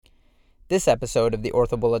This episode of the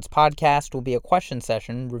OrthoBullets podcast will be a question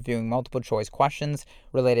session reviewing multiple choice questions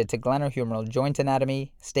related to glenohumeral joint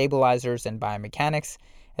anatomy, stabilizers, and biomechanics,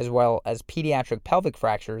 as well as pediatric pelvic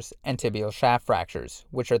fractures and tibial shaft fractures,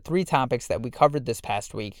 which are three topics that we covered this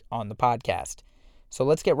past week on the podcast. So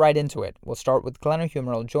let's get right into it. We'll start with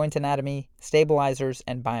glenohumeral joint anatomy, stabilizers,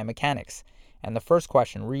 and biomechanics. And the first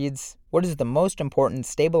question reads, what is the most important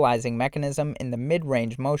stabilizing mechanism in the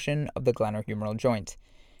mid-range motion of the glenohumeral joint?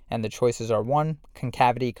 And the choices are 1.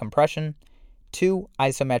 Concavity compression, 2.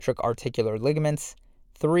 Isometric articular ligaments,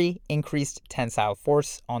 3. Increased tensile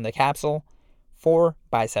force on the capsule, 4.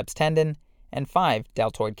 Biceps tendon, and 5.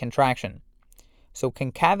 Deltoid contraction. So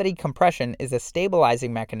concavity compression is a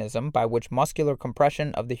stabilizing mechanism by which muscular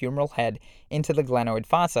compression of the humeral head into the glenoid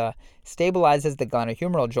fossa stabilizes the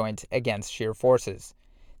glenohumeral joint against shear forces.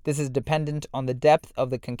 This is dependent on the depth of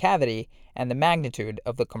the concavity and the magnitude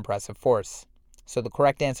of the compressive force. So the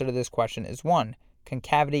correct answer to this question is 1.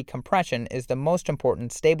 Concavity compression is the most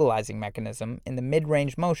important stabilizing mechanism in the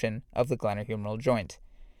mid-range motion of the glenohumeral joint.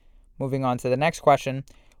 Moving on to the next question,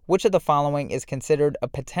 which of the following is considered a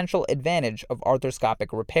potential advantage of arthroscopic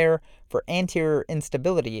repair for anterior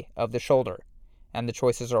instability of the shoulder? And the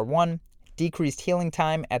choices are 1. Decreased healing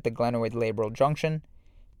time at the glenoid labral junction,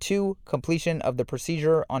 2. Completion of the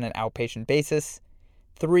procedure on an outpatient basis,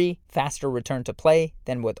 3. Faster return to play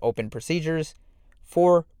than with open procedures,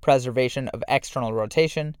 4. Preservation of external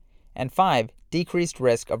rotation, and 5. Decreased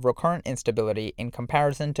risk of recurrent instability in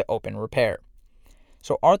comparison to open repair.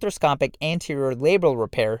 So arthroscopic anterior labral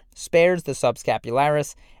repair spares the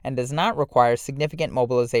subscapularis and does not require significant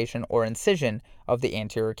mobilization or incision of the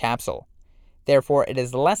anterior capsule. Therefore, it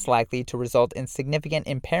is less likely to result in significant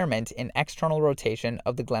impairment in external rotation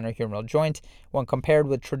of the glenohumeral joint when compared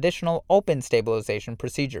with traditional open stabilization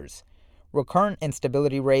procedures. Recurrent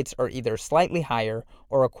instability rates are either slightly higher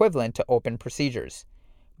or equivalent to open procedures.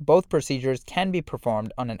 Both procedures can be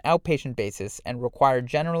performed on an outpatient basis and require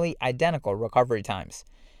generally identical recovery times.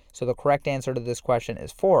 So the correct answer to this question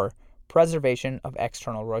is 4. Preservation of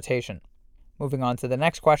external rotation. Moving on to the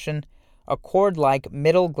next question, a cord-like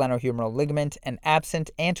middle glenohumeral ligament and absent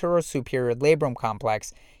anterosuperior labrum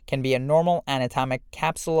complex can be a normal anatomic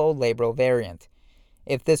capsulolabral variant.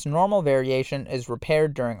 If this normal variation is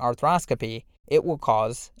repaired during arthroscopy, it will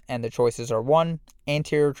cause, and the choices are 1.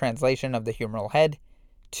 Anterior translation of the humeral head,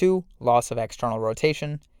 2. Loss of external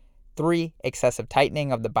rotation, 3. Excessive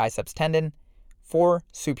tightening of the biceps tendon, 4.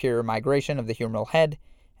 Superior migration of the humeral head,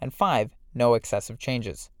 and 5. No excessive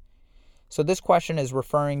changes. So this question is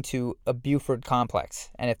referring to a Buford complex,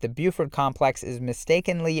 and if the Buford complex is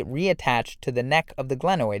mistakenly reattached to the neck of the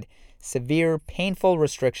glenoid, severe, painful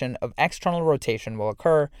restriction of external rotation will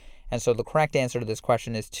occur, and so the correct answer to this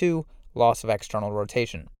question is 2. Loss of external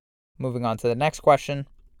rotation. Moving on to the next question.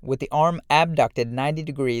 With the arm abducted 90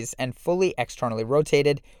 degrees and fully externally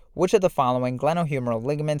rotated, which of the following glenohumeral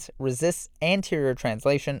ligaments resists anterior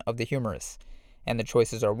translation of the humerus? And the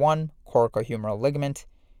choices are 1. Coracohumeral ligament,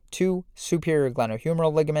 2. Superior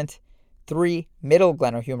glenohumeral ligament, 3. Middle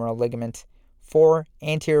glenohumeral ligament, 4.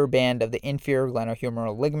 Anterior band of the inferior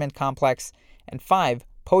glenohumeral ligament complex, and 5.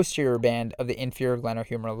 Posterior band of the inferior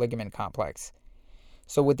glenohumeral ligament complex.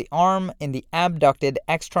 So with the arm in the abducted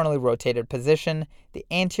externally rotated position, the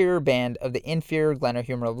anterior band of the inferior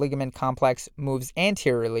glenohumeral ligament complex moves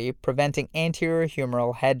anteriorly, preventing anterior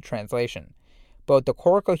humeral head translation. Both the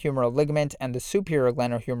coracohumeral ligament and the superior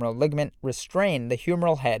glenohumeral ligament restrain the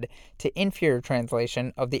humeral head to inferior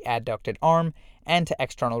translation of the adducted arm and to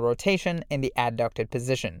external rotation in the adducted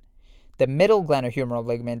position. The middle glenohumeral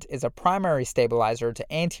ligament is a primary stabilizer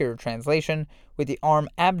to anterior translation with the arm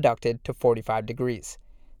abducted to 45 degrees.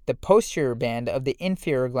 The posterior band of the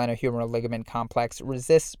inferior glenohumeral ligament complex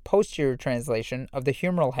resists posterior translation of the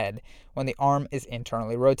humeral head when the arm is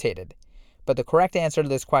internally rotated. But the correct answer to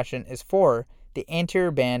this question is 4. The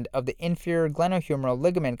anterior band of the inferior glenohumeral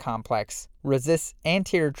ligament complex resists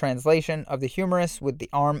anterior translation of the humerus with the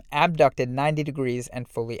arm abducted 90 degrees and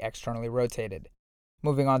fully externally rotated.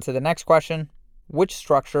 Moving on to the next question. Which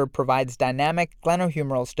structure provides dynamic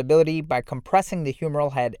glenohumeral stability by compressing the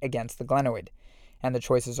humeral head against the glenoid? And the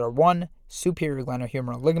choices are 1. Superior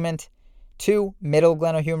glenohumeral ligament, 2. Middle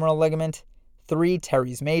glenohumeral ligament, 3.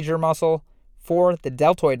 teres major muscle, 4. The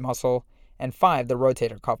deltoid muscle, and 5. The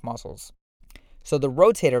rotator cuff muscles. So the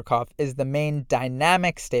rotator cuff is the main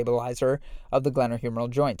dynamic stabilizer of the glenohumeral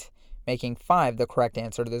joint, making 5 the correct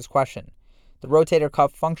answer to this question. The rotator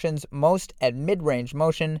cuff functions most at mid-range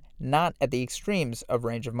motion, not at the extremes of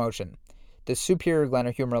range of motion. The superior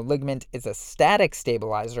glenohumeral ligament is a static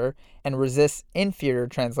stabilizer and resists inferior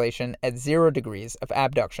translation at 0 degrees of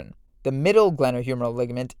abduction. The middle glenohumeral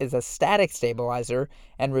ligament is a static stabilizer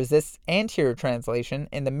and resists anterior translation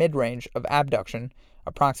in the mid-range of abduction,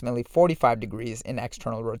 approximately 45 degrees in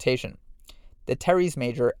external rotation. The teres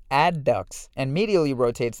major adducts and medially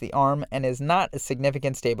rotates the arm and is not a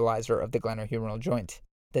significant stabilizer of the glenohumeral joint.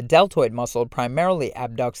 The deltoid muscle primarily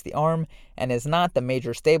abducts the arm and is not the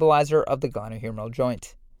major stabilizer of the glenohumeral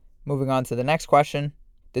joint. Moving on to the next question.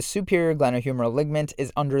 The superior glenohumeral ligament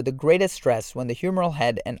is under the greatest stress when the humeral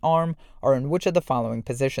head and arm are in which of the following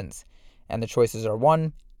positions? And the choices are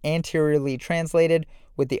 1. Anteriorly translated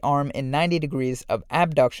with the arm in 90 degrees of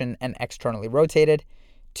abduction and externally rotated.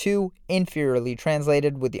 2. Inferiorly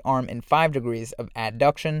translated with the arm in 5 degrees of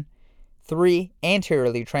adduction. 3.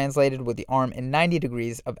 Anteriorly translated with the arm in 90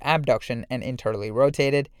 degrees of abduction and internally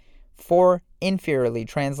rotated. 4. Inferiorly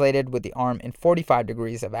translated with the arm in 45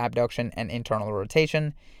 degrees of abduction and internal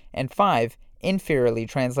rotation. And 5. Inferiorly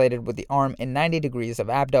translated with the arm in 90 degrees of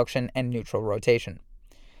abduction and neutral rotation.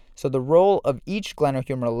 So the role of each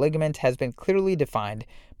glenohumeral ligament has been clearly defined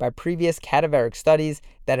by previous cadaveric studies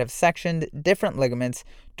that have sectioned different ligaments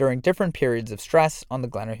during different periods of stress on the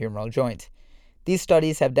glenohumeral joint. These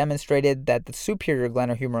studies have demonstrated that the superior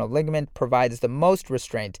glenohumeral ligament provides the most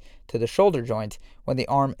restraint to the shoulder joint when the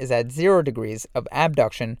arm is at 0 degrees of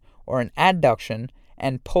abduction or an adduction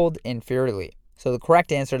and pulled inferiorly. So the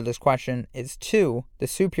correct answer to this question is 2. The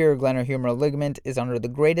superior glenohumeral ligament is under the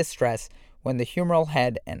greatest stress when the humeral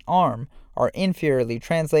head and arm are inferiorly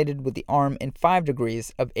translated with the arm in 5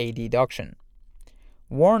 degrees of adduction.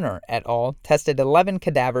 Warner et al. Tested 11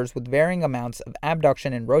 cadavers with varying amounts of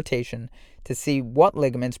abduction and rotation to see what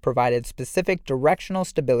ligaments provided specific directional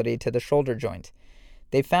stability to the shoulder joint.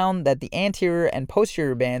 They found that the anterior and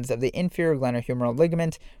posterior bands of the inferior glenohumeral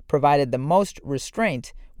ligament provided the most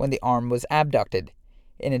restraint when the arm was abducted.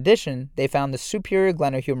 In addition, they found the superior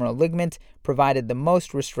glenohumeral ligament provided the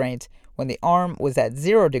most restraint when the arm was at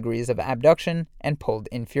 0 degrees of abduction and pulled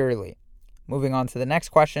inferiorly. Moving on to the next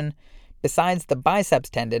question. Besides the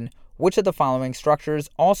biceps tendon, which of the following structures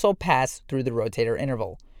also pass through the rotator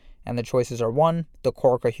interval? And the choices are 1. The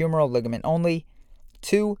coracohumeral ligament only.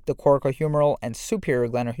 2. The coracohumeral and superior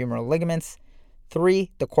glenohumeral ligaments.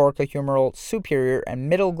 3. The coracohumeral superior and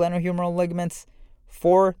middle glenohumeral ligaments.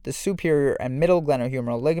 4. The superior and middle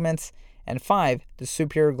glenohumeral ligaments. And 5. The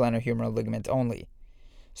superior glenohumeral ligament only.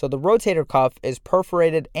 So the rotator cuff is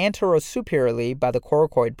perforated anterosuperiorly by the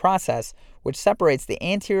coracoid process, which separates the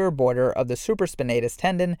anterior border of the supraspinatus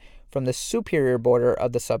tendon from the superior border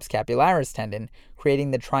of the subscapularis tendon,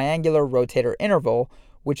 creating the triangular rotator interval,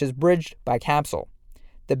 which is bridged by capsule.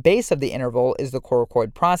 The base of the interval is the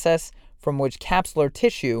coracoid process, from which capsular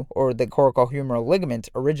tissue, or the coracohumeral ligament,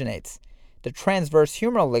 originates. The transverse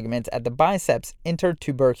humeral ligament at the biceps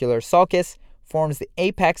intertubercular sulcus forms the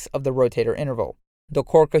apex of the rotator interval. The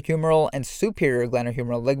coracohumeral and superior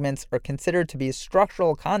glenohumeral ligaments are considered to be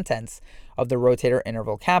structural contents of the rotator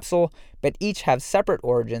interval capsule, but each have separate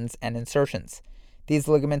origins and insertions. These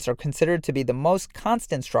ligaments are considered to be the most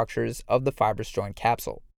constant structures of the fibrous joint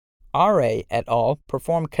capsule. R.A. et al.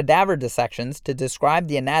 Performed cadaver dissections to describe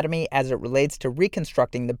the anatomy as it relates to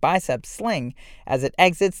reconstructing the bicep sling as it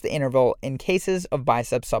exits the interval in cases of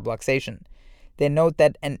bicep subluxation. They note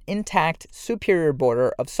that an intact superior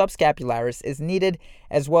border of subscapularis is needed,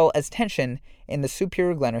 as well as tension in the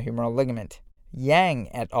superior glenohumeral ligament. Yang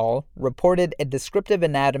et al. Reported a descriptive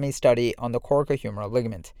anatomy study on the coracohumeral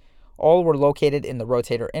ligament. All were located in the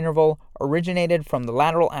rotator interval, originated from the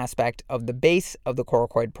lateral aspect of the base of the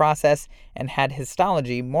coracoid process, and had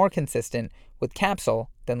histology more consistent with capsule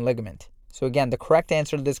than ligament. So again, the correct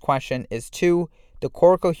answer to this question is 2. The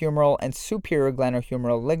coracohumeral and superior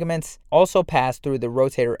glenohumeral ligaments also pass through the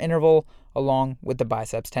rotator interval along with the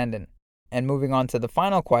biceps tendon. And moving on to the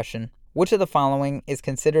final question, which of the following is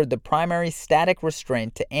considered the primary static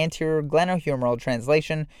restraint to anterior glenohumeral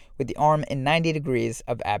translation with the arm in 90 degrees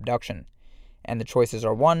of abduction? And the choices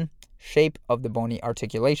are 1. Shape of the bony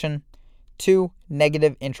articulation. 2.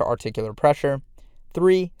 Negative intra-articular pressure.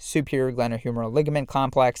 3. Superior glenohumeral ligament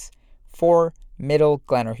complex. 4. Middle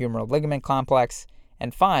glenohumeral ligament complex.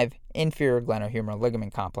 And 5. Inferior glenohumeral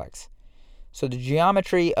ligament complex. So the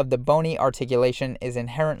geometry of the bony articulation is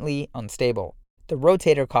inherently unstable. The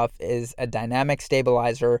rotator cuff is a dynamic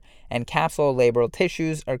stabilizer, and capsulolabral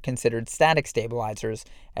tissues are considered static stabilizers,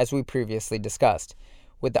 as we previously discussed.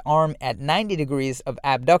 With the arm at 90 degrees of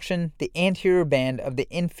abduction, the anterior band of the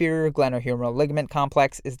inferior glenohumeral ligament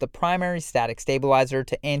complex is the primary static stabilizer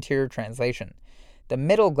to anterior translation. The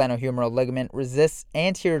middle glenohumeral ligament resists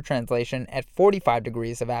anterior translation at 45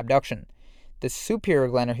 degrees of abduction. The superior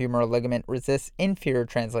glenohumeral ligament resists inferior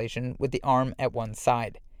translation with the arm at one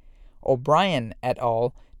side. O'Brien et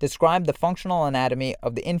al. describe the functional anatomy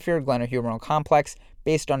of the inferior glenohumeral complex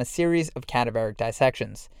based on a series of cadaveric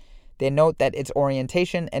dissections. They note that its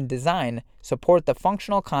orientation and design support the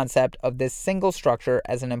functional concept of this single structure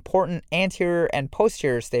as an important anterior and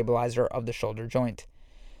posterior stabilizer of the shoulder joint.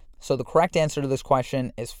 So the correct answer to this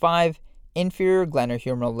question is 5. Inferior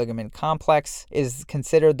glenohumeral ligament complex is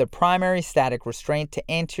considered the primary static restraint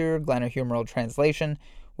to anterior glenohumeral translation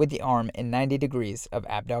with the arm in 90 degrees of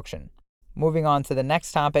abduction. Moving on to the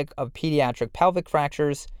next topic of pediatric pelvic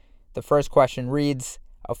fractures, the first question reads,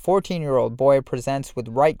 a 14-year-old boy presents with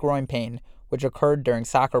right groin pain, which occurred during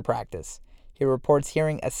soccer practice. He reports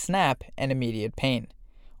hearing a snap and immediate pain.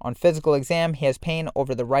 On physical exam, he has pain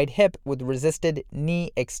over the right hip with resisted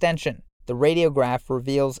knee extension. The radiograph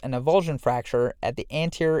reveals an avulsion fracture at the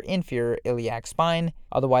anterior-inferior iliac spine,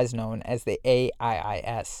 otherwise known as the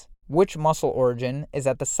AIIS. Which muscle origin is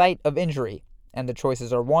at the site of injury? And the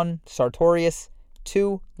choices are 1. Sartorius,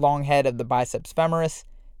 2. Long head of the biceps femoris,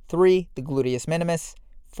 3. The gluteus minimus,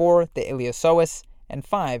 4. The iliopsoas, and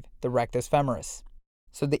 5. The rectus femoris.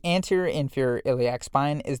 So the anterior-inferior iliac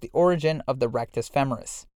spine is the origin of the rectus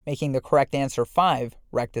femoris, making the correct answer 5.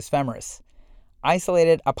 Rectus femoris.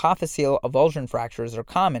 Isolated apophyseal avulsion fractures are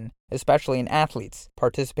common, especially in athletes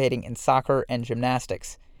participating in soccer and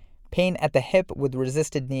gymnastics. Pain at the hip with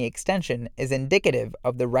resisted knee extension is indicative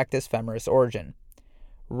of the rectus femoris origin.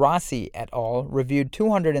 Rossi et al. Reviewed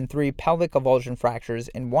 203 pelvic avulsion fractures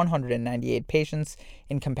in 198 patients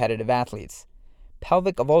in competitive athletes.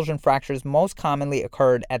 Pelvic avulsion fractures most commonly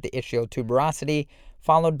occurred at the ischiotuberosity,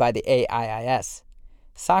 followed by the AIIS.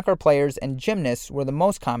 Soccer players and gymnasts were the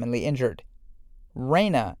most commonly injured.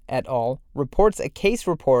 Reyna et al. Reports a case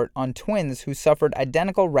report on twins who suffered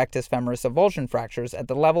identical rectus femoris avulsion fractures at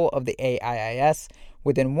the level of the AIIS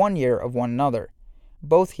within 1 year of one another.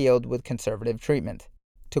 Both healed with conservative treatment.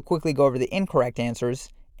 To quickly go over the incorrect answers,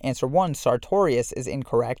 answer 1, Sartorius, is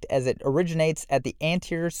incorrect as it originates at the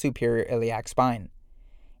anterior superior iliac spine.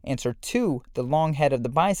 Answer 2, the long head of the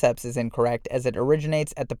biceps, is incorrect as it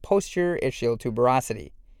originates at the posterior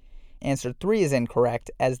ischiotuberosity. Answer 3 is incorrect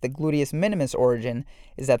as the gluteus minimus origin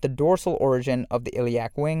is at the dorsal origin of the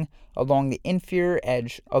iliac wing along the inferior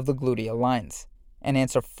edge of the gluteal lines. And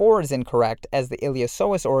answer 4 is incorrect as the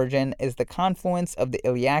iliopsoas origin is the confluence of the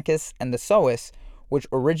iliacus and the psoas, which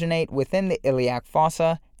originate within the iliac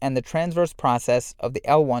fossa and the transverse process of the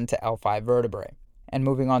L1 to L5 vertebrae. And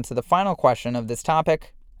moving on to the final question of this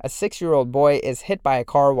topic, a 6-year-old boy is hit by a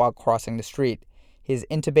car while crossing the street. He is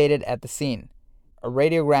intubated at the scene. A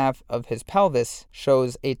radiograph of his pelvis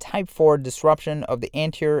shows a type 4 disruption of the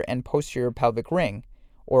anterior and posterior pelvic ring,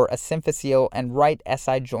 or a symphyseal and right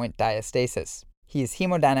SI joint diastasis. He is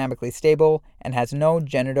hemodynamically stable and has no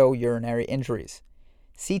genitourinary injuries.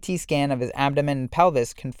 CT scan of his abdomen and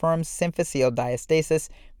pelvis confirms symphyseal diastasis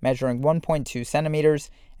measuring 1.2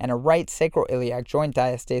 centimeters and a right sacroiliac joint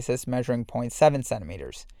diastasis measuring 0.7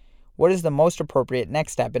 centimeters. What is the most appropriate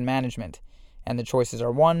next step in management? And the choices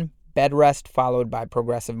are 1. Bed rest followed by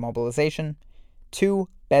progressive mobilization, 2.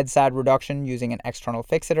 Bedside reduction using an external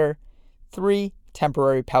fixator, 3.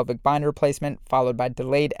 Temporary pelvic binder placement followed by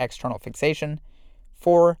delayed external fixation,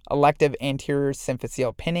 4. Elective anterior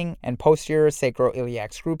symphyseal pinning and posterior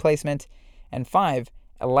sacroiliac screw placement, and 5.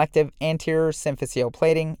 Elective anterior symphyseal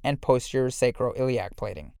plating and posterior sacroiliac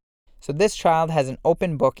plating. So this child has an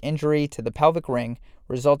open book injury to the pelvic ring,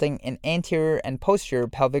 resulting in anterior and posterior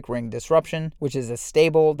pelvic ring disruption, which is a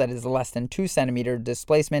stable that is less than 2 centimeter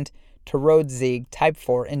displacement to Rhodes-Sieg type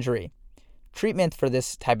 4 injury. Treatment for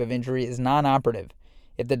this type of injury is non-operative.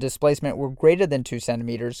 If the displacement were greater than 2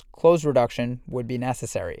 centimeters, closed reduction would be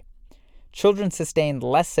necessary. Children sustain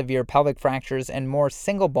less severe pelvic fractures and more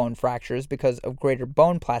single bone fractures because of greater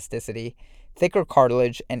bone plasticity, thicker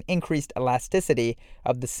cartilage, and increased elasticity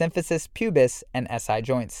of the symphysis pubis and SI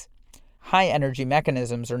joints. High-energy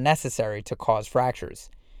mechanisms are necessary to cause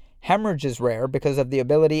fractures. Hemorrhage is rare because of the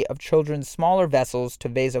ability of children's smaller vessels to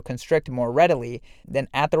vasoconstrict more readily than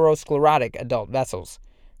atherosclerotic adult vessels.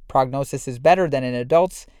 Prognosis is better than in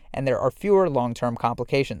adults, and there are fewer long-term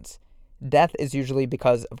complications. Death is usually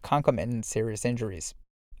because of concomitant serious injuries.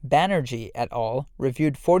 Banerjee et al.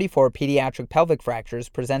 Reviewed 44 pediatric pelvic fractures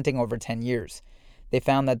presenting over 10 years. They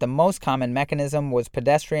found that the most common mechanism was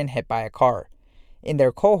pedestrian hit by a car. In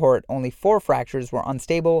their cohort, only 4 fractures were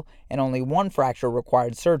unstable and only 1 fracture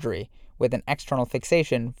required surgery, with an external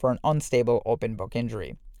fixation for an unstable open book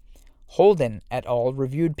injury. Holden et al.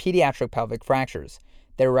 Reviewed pediatric pelvic fractures.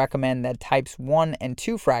 They recommend that types 1 and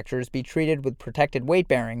 2 fractures be treated with protected weight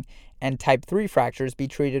bearing and type 3 fractures be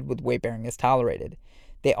treated with weight bearing as tolerated.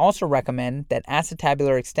 They also recommend that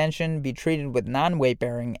acetabular extension be treated with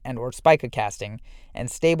non-weight-bearing and or spica casting,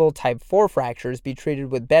 and stable type 4 fractures be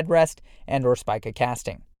treated with bed rest and or spica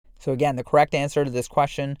casting. So again, the correct answer to this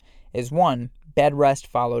question is 1, bed rest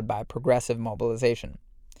followed by progressive mobilization.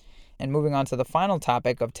 And moving on to the final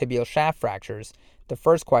topic of tibial shaft fractures, the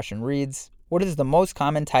first question reads, what is the most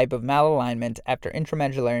common type of malalignment after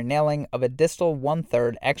intramedullary nailing of a distal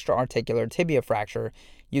 1/3 extra-articular tibia fracture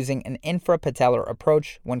using an infrapatellar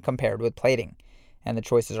approach when compared with plating? And the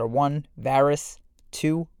choices are 1, varus,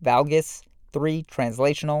 2, valgus, 3,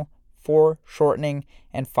 translational, 4, shortening,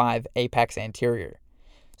 and 5, apex anterior.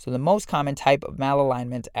 So the most common type of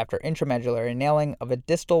malalignment after intramedullary nailing of a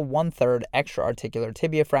distal 1/3 extra-articular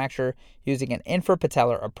tibia fracture using an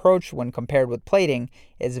infrapatellar approach when compared with plating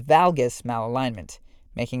is valgus malalignment,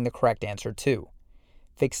 making the correct answer 2.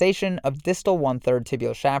 Fixation of distal 1/3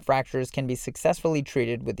 tibial shaft fractures can be successfully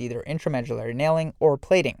treated with either intramedullary nailing or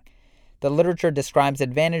plating. The literature describes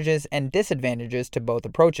advantages and disadvantages to both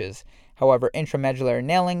approaches. However, intramedullary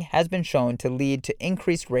nailing has been shown to lead to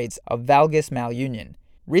increased rates of valgus malunion.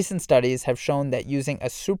 Recent studies have shown that using a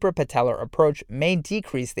suprapatellar approach may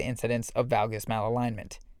decrease the incidence of valgus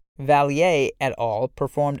malalignment. Vallier et al.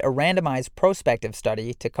 Performed a randomized prospective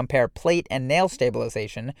study to compare plate and nail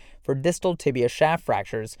stabilization for distal tibia shaft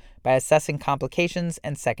fractures by assessing complications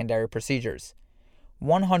and secondary procedures.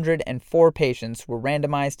 104 patients were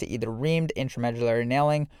randomized to either reamed intramedullary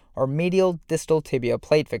nailing or medial distal tibia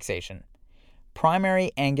plate fixation.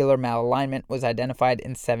 Primary angular malalignment was identified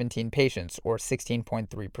in 17 patients, or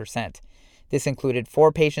 16.3%. This included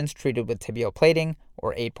 4 patients treated with tibial plating,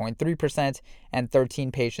 or 8.3%, and 13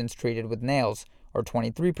 patients treated with nails, or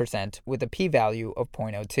 23%, with a p-value of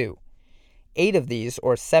 0.02. 8 of these,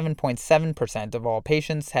 or 7.7% of all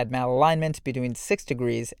patients, had malalignment between 6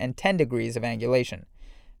 degrees and 10 degrees of angulation.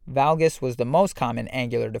 Valgus was the most common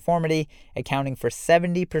angular deformity, accounting for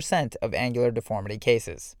 70% of angular deformity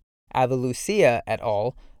cases. Avalucia et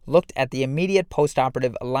al. Looked at the immediate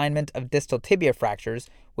postoperative alignment of distal tibia fractures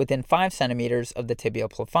within 5 centimeters of the tibial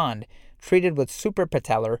plafond, treated with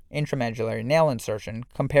suprapatellar intramedullary nail insertion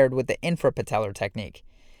compared with the infrapatellar technique.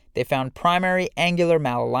 They found primary angular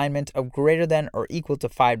malalignment of greater than or equal to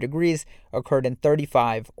 5 degrees occurred in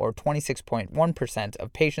 35 or 26.1%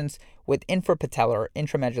 of patients with infrapatellar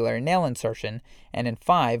intramedullary nail insertion and in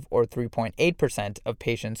 5 or 3.8% of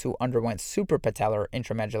patients who underwent suprapatellar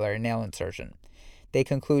intramedullary nail insertion. They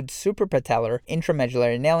conclude suprapatellar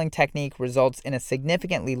intramedullary nailing technique results in a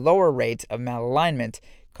significantly lower rate of malalignment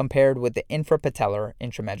compared with the infrapatellar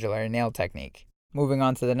intramedullary nail technique. Moving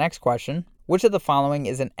on to the next question. Which of the following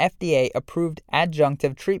is an FDA-approved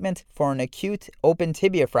adjunctive treatment for an acute open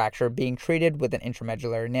tibia fracture being treated with an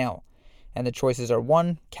intramedullary nail? And the choices are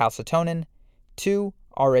 1, calcitonin, 2,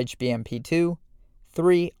 RHBMP2,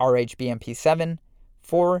 3, RHBMP7,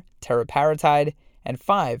 4, teriparatide, and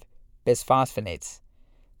 5, bisphosphonates.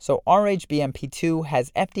 So RHBMP2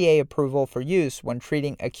 has FDA approval for use when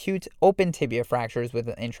treating acute open tibia fractures with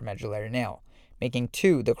an intramedullary nail, making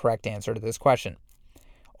 2 the correct answer to this question.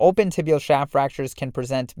 Open tibial shaft fractures can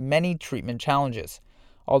present many treatment challenges.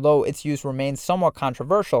 Although its use remains somewhat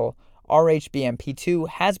controversial, RHBMP2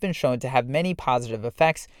 has been shown to have many positive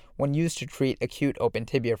effects when used to treat acute open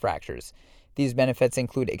tibia fractures. These benefits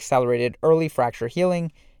include accelerated early fracture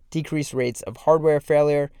healing, decreased rates of hardware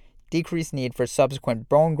failure, decreased need for subsequent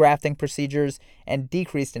bone grafting procedures, and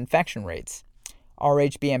decreased infection rates.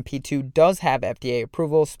 RHBMP2 does have FDA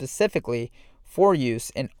approval specifically for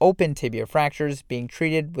use in open tibia fractures being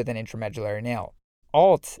treated with an intramedullary nail.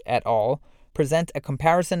 Alt et al. Present a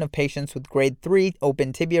comparison of patients with grade 3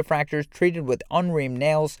 open tibia fractures treated with unreamed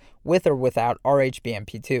nails with or without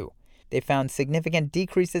RHBMP2. They found significant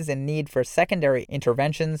decreases in need for secondary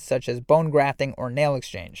interventions such as bone grafting or nail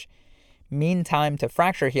exchange. Mean time to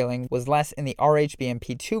fracture healing was less in the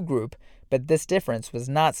RHBMP2 group, but this difference was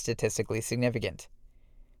not statistically significant.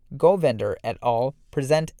 Govender et al.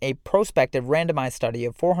 Present a prospective randomized study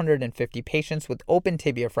of 450 patients with open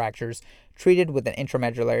tibia fractures treated with an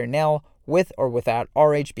intramedullary nail with or without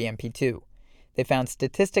RHBMP2. They found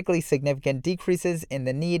statistically significant decreases in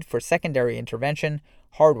the need for secondary intervention,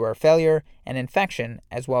 hardware failure, and infection,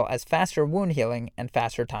 as well as faster wound healing and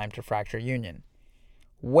faster time to fracture union.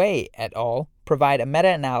 Wei et al. Provide a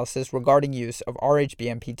meta-analysis regarding use of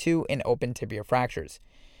RHBMP2 in open tibia fractures.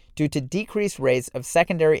 Due to decreased rates of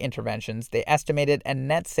secondary interventions, they estimated a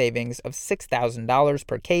net savings of $6,000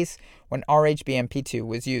 per case when RHBMP2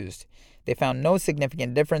 was used. They found no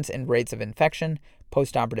significant difference in rates of infection,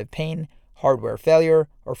 postoperative pain, hardware failure,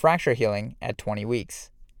 or fracture healing at 20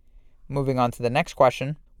 weeks. Moving on to the next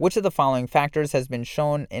question. Which of the following factors has been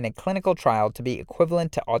shown in a clinical trial to be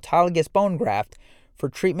equivalent to autologous bone graft for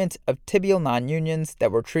treatment of tibial non-unions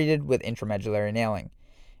that were treated with intramedullary nailing?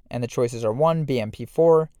 And the choices are 1.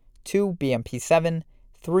 BMP4, 2. BMP7,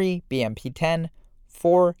 3. BMP10,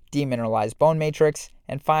 4. Demineralized bone matrix,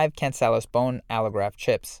 and 5. cancellous bone allograft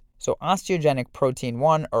chips. So osteogenic protein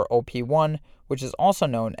 1, or OP1, which is also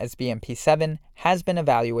known as BMP7, has been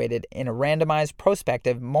evaluated in a randomized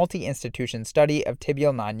prospective multi-institution study of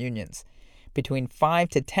tibial non-unions. Between 5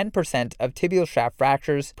 to 10% of tibial shaft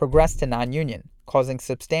fractures progress to non-union, causing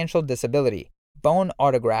substantial disability. Bone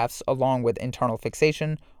autografts, along with internal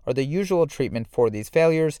fixation, are the usual treatment for these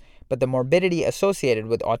failures, but the morbidity associated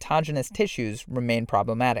with autogenous tissues remain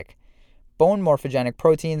problematic. Bone morphogenic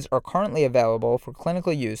proteins are currently available for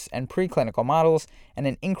clinical use and preclinical models, and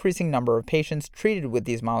an increasing number of patients treated with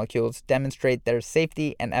these molecules demonstrate their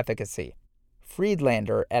safety and efficacy.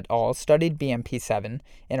 Friedlander et al. Studied BMP7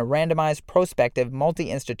 in a randomized prospective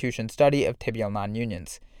multi-institution study of tibial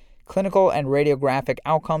non-unions. Clinical and radiographic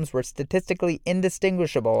outcomes were statistically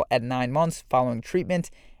indistinguishable at 9 months following treatment,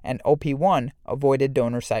 and OP1 avoided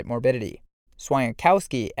donor site morbidity.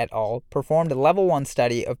 Swiatkowski et al. Performed a level 1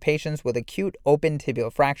 study of patients with acute open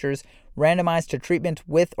tibial fractures randomized to treatment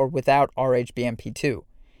with or without RhBMP2.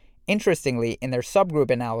 Interestingly, in their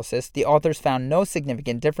subgroup analysis, the authors found no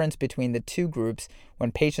significant difference between the two groups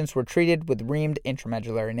when patients were treated with reamed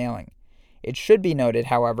intramedullary nailing. It should be noted,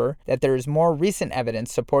 however, that there is more recent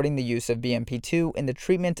evidence supporting the use of BMP2 in the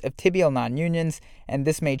treatment of tibial non-unions, and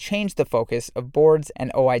this may change the focus of boards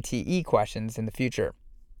and OITE questions in the future.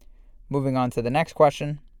 Moving on to the next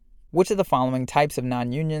question. Which of the following types of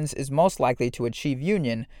non-unions is most likely to achieve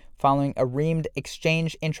union following a reamed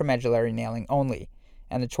exchange intramedullary nailing only?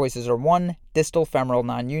 And the choices are 1. Distal femoral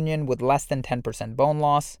non-union with less than 10% bone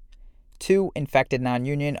loss, 2. Infected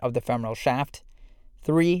non-union of the femoral shaft,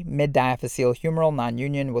 3. Mid-diaphyseal humeral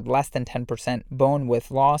non-union with less than 10% bone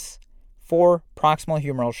width loss, 4. Proximal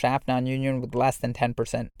humeral shaft non-union with less than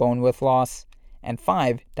 10% bone width loss, and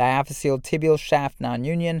 5. Diaphyseal tibial shaft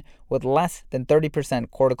non-union with less than 30%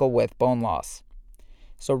 cortical width bone loss.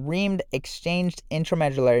 So reamed exchanged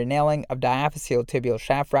intramedullary nailing of diaphyseal tibial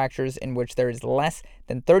shaft fractures in which there is less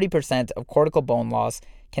than 30% of cortical bone loss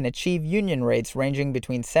can achieve union rates ranging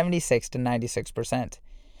between 76 to 96%.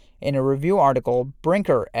 In a review article,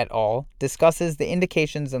 Brinker et al. Discusses the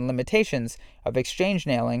indications and limitations of exchange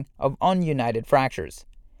nailing of ununited fractures.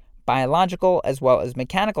 Biological as well as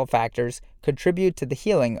mechanical factors contribute to the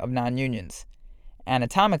healing of non-unions.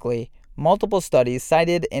 Anatomically, multiple studies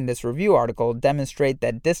cited in this review article demonstrate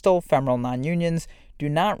that distal femoral non-unions do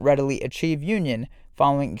not readily achieve union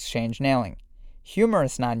following exchange nailing.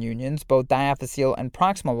 Humerus non-unions, both diaphyseal and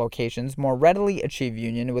proximal locations, more readily achieve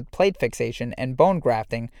union with plate fixation and bone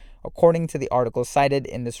grafting, according to the article cited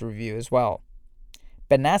in this review as well.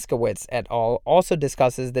 Benaskowitz et al. Also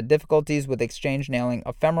discusses the difficulties with exchange nailing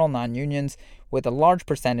of femoral non-unions, with a large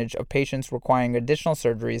percentage of patients requiring additional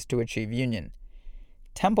surgeries to achieve union.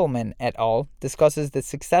 Templeman et al. Discusses the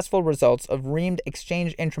successful results of reamed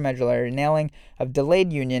exchange intramedullary nailing of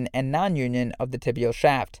delayed union and non-union of the tibial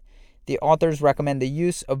shaft. The authors recommend the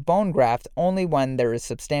use of bone graft only when there is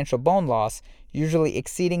substantial bone loss, usually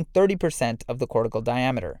exceeding 30% of the cortical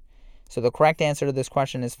diameter. So the correct answer to this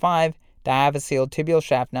question is 5. Diaphyseal tibial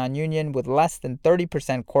shaft non-union with less than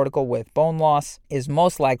 30% cortical width bone loss is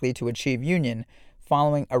most likely to achieve union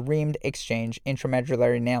following a reamed exchange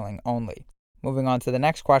intramedullary nailing only. Moving on to the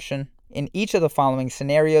next question. In each of the following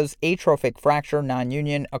scenarios, atrophic fracture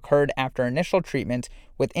non-union occurred after initial treatment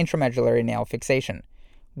with intramedullary nail fixation.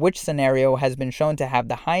 Which scenario has been shown to have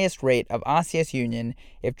the highest rate of osseous union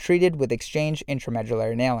if treated with exchange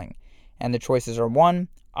intramedullary nailing? And the choices are 1.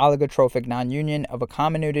 Oligotrophic non-union of a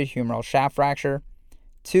comminuted humeral shaft fracture,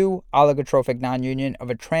 2. Oligotrophic non-union of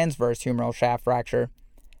a transverse humeral shaft fracture,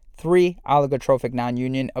 3. Oligotrophic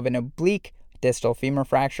non-union of an oblique distal femur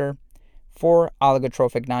fracture, 4.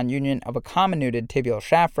 Oligotrophic non-union of a comminuted tibial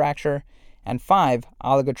shaft fracture, and 5.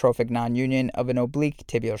 Oligotrophic non-union of an oblique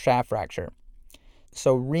tibial shaft fracture.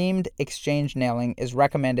 So reamed exchange nailing is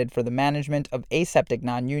recommended for the management of aseptic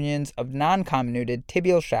non-unions of non-comminuted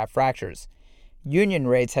tibial shaft fractures. Union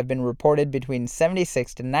rates have been reported between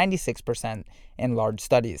 76 to 96% in large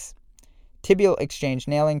studies. Tibial exchange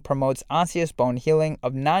nailing promotes osseous bone healing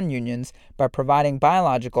of non-unions by providing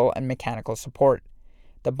biological and mechanical support.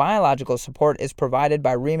 The biological support is provided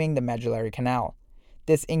by reaming the medullary canal.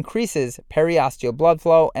 This increases periosteal blood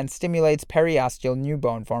flow and stimulates periosteal new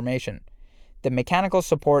bone formation. The mechanical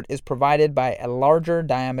support is provided by a larger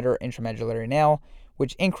diameter intramedullary nail,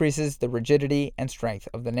 which increases the rigidity and strength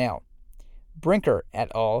of the nail. Brinker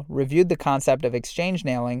et al. Reviewed the concept of exchange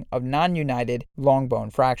nailing of non-united long bone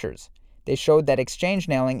fractures. They showed that exchange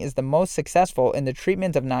nailing is the most successful in the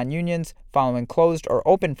treatment of non-unions following closed or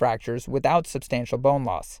open fractures without substantial bone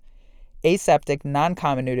loss. Aseptic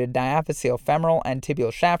non-comminuted diaphyseal femoral and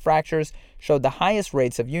tibial shaft fractures showed the highest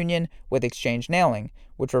rates of union with exchange nailing,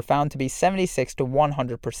 which were found to be 76 to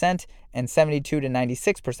 100% and 72 to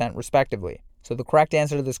 96% respectively. So the correct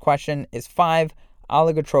answer to this question is 5.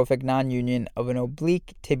 Oligotrophic non-union of an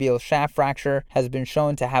oblique tibial shaft fracture has been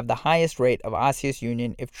shown to have the highest rate of osseous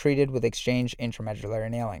union if treated with exchange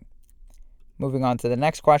intramedullary nailing. Moving on to the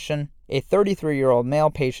next question. A 33-year-old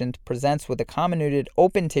male patient presents with a comminuted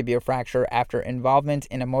open tibia fracture after involvement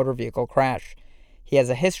in a motor vehicle crash. He has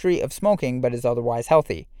a history of smoking but is otherwise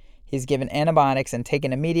healthy. He is given antibiotics and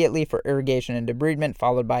taken immediately for irrigation and debridement,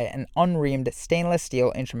 followed by an unreamed stainless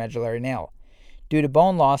steel intramedullary nail. Due to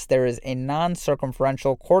bone loss, there is a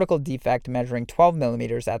non-circumferential cortical defect measuring 12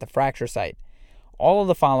 millimeters at the fracture site. All of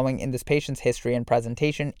the following in this patient's history and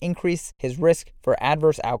presentation increase his risk for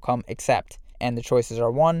adverse outcome except, and the choices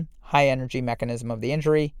are 1. High energy mechanism of the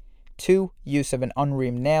injury, 2. Use of an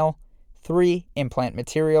unreamed nail, 3. Implant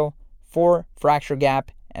material, 4. Fracture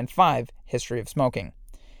gap, and 5. History of smoking.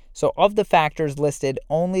 So of the factors listed,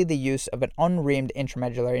 only the use of an unreamed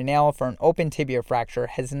intramedullary nail for an open tibia fracture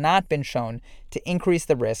has not been shown to increase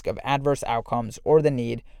the risk of adverse outcomes or the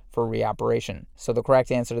need for reoperation. So the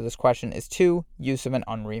correct answer to this question is 2. Use of an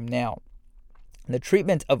unreamed nail. The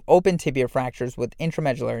treatment of open tibia fractures with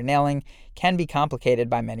intramedullary nailing can be complicated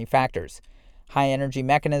by many factors. High energy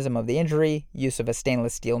mechanism of the injury, use of a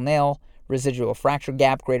stainless steel nail, residual fracture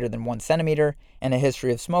gap greater than 1 centimeter, and a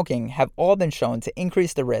history of smoking have all been shown to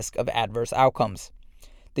increase the risk of adverse outcomes.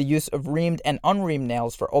 The use of reamed and unreamed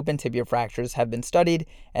nails for open tibia fractures have been studied,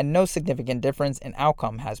 and no significant difference in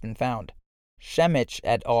outcome has been found. Shemich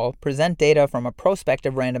et al. Present data from a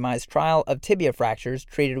prospective randomized trial of tibia fractures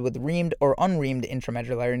treated with reamed or unreamed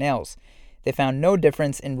intramedullary nails. They found no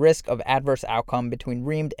difference in risk of adverse outcome between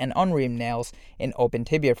reamed and unreamed nails in open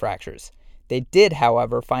tibia fractures. They did,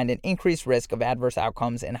 however, find an increased risk of adverse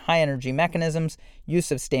outcomes in high-energy mechanisms,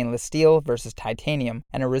 use of stainless steel versus titanium,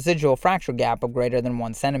 and a residual fracture gap of greater than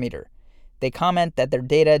 1 centimeter. They comment that their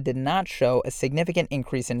data did not show a significant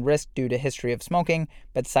increase in risk due to history of smoking,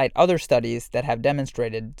 but cite other studies that have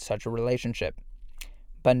demonstrated such a relationship.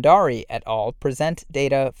 Bandari et al. Present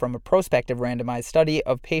data from a prospective randomized study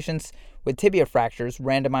of patients with tibia fractures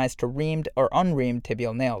randomized to reamed or unreamed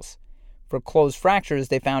tibial nails. For closed fractures,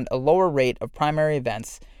 they found a lower rate of primary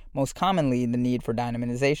events, most commonly the need for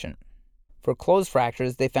dynaminization. For closed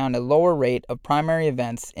fractures, they found a lower rate of primary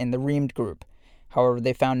events in the reamed group. However,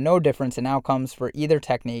 they found no difference in outcomes for either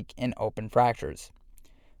technique in open fractures.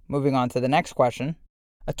 Moving on to the next question.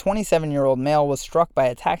 A 27-year-old male was struck by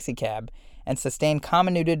a taxicab and sustained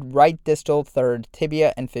comminuted right distal third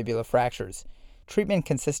tibia and fibula fractures. Treatment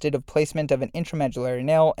consisted of placement of an intramedullary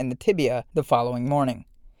nail in the tibia the following morning.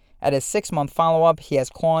 At his 6-month follow-up, he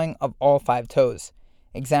has clawing of all 5 toes.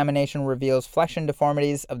 Examination reveals flexion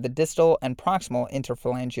deformities of the distal and proximal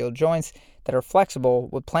interphalangeal joints that are flexible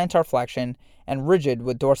with plantar flexion and rigid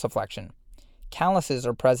with dorsiflexion. Calluses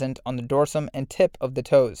are present on the dorsum and tip of the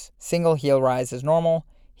toes. Single heel rise is normal.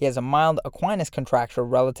 He has a mild equinus contracture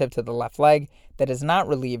relative to the left leg that is not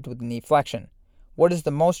relieved with knee flexion. What is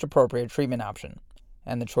the most appropriate treatment option?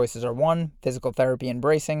 And the choices are 1. Physical therapy and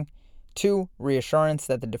bracing, 2. Reassurance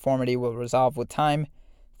that the deformity will resolve with time,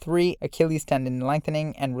 3. Achilles tendon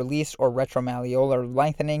lengthening and release or retromalleolar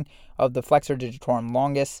lengthening of the flexor digitorum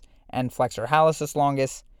longus and flexor hallucis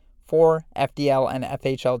longus, 4. FDL and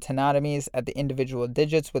FHL tenotomies at the individual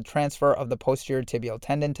digits with transfer of the posterior tibial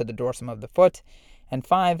tendon to the dorsum of the foot, and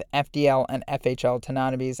 5. FDL and FHL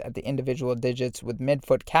tenotomies at the individual digits with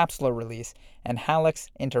midfoot capsular release and hallux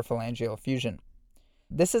interphalangeal fusion.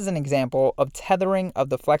 This is an example of tethering of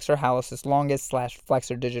the flexor hallucis longus /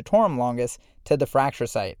 flexor digitorum longus to the fracture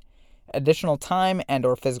site. Additional time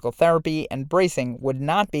and/or physical therapy and bracing would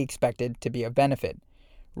not be expected to be of benefit.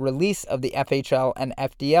 Release of the FHL and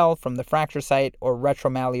FDL from the fracture site or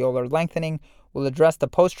retromalleolar lengthening will address the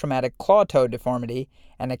post-traumatic claw-toe deformity,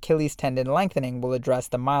 and Achilles tendon lengthening will address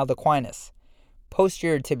the mild equinus.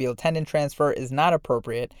 Posterior tibial tendon transfer is not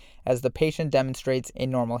appropriate as the patient demonstrates a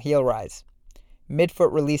normal heel rise.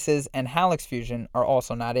 Midfoot releases and hallux fusion are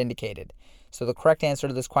also not indicated. So the correct answer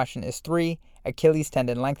to this question is 3. Achilles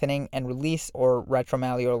tendon lengthening and release or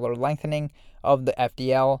retromalleolar lengthening of the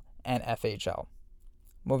FDL and FHL.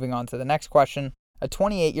 Moving on to the next question. A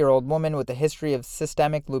 28-year-old woman with a history of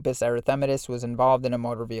systemic lupus erythematous was involved in a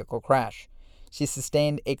motor vehicle crash. She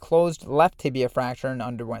sustained a closed left tibia fracture and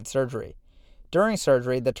underwent surgery. During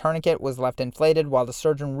surgery, the tourniquet was left inflated while the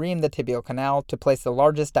surgeon reamed the tibial canal to place the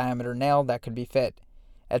largest diameter nail that could be fit.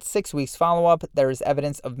 At 6 weeks follow-up, there is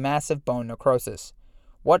evidence of massive bone necrosis.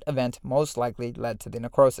 What event most likely led to the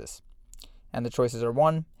necrosis? And the choices are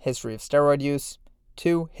 1. History of steroid use,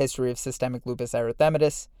 2. History of systemic lupus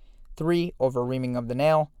erythematosus, 3. Over-reaming of the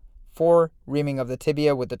nail, 4. Reaming of the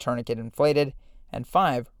tibia with the tourniquet inflated, and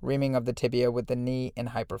 5. Reaming of the tibia with the knee in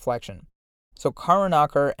hyperflexion. So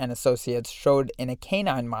Karunaker and associates showed in a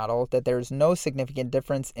canine model that there is no significant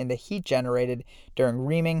difference in the heat generated during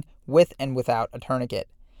reaming with and without a tourniquet.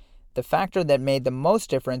 The factor that made the most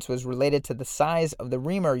difference was related to the size of the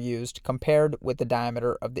reamer used compared with the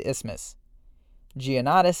diameter of the isthmus.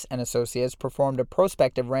 Giannatis and associates performed a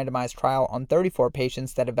prospective randomized trial on 34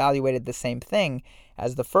 patients that evaluated the same thing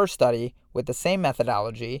as the first study with the same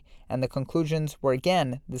methodology, and the conclusions were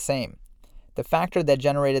again the same. The factor that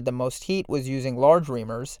generated the most heat was using large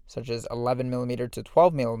reamers, such as 11 mm to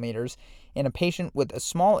 12 mm, in a patient with a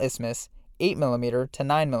small isthmus, 8 mm to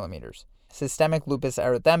 9 mm. Systemic lupus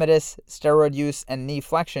erythematosus, steroid use, and knee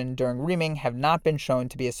flexion during reaming have not been shown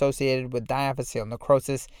to be associated with diaphyseal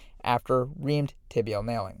necrosis after reamed tibial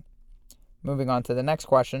nailing. Moving on to the next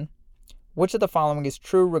question. Which of the following is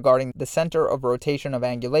true regarding the center of rotation of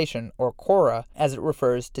angulation, or CORA, as it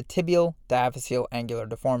refers to tibial diaphyseal angular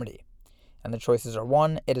deformity? And the choices are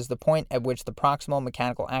 1. It is the point at which the proximal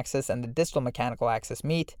mechanical axis and the distal mechanical axis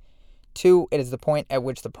meet. 2. It is the point at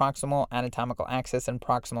which the proximal anatomical axis and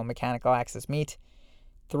proximal mechanical axis meet.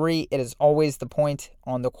 3. It is always the point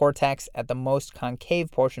on the cortex at the most concave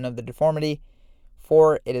portion of the deformity.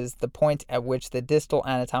 4. It is the point at which the distal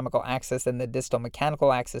anatomical axis and the distal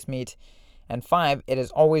mechanical axis meet. And 5. It is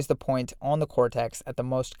always the point on the cortex at the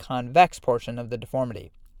most convex portion of the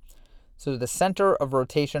deformity. So the center of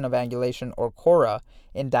rotation of angulation, or CORA,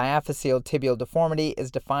 in diaphyseal tibial deformity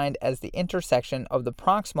is defined as the intersection of the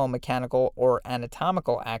proximal mechanical or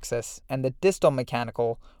anatomical axis and the distal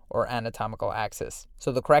mechanical or anatomical axis.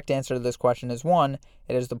 So the correct answer to this question is 1.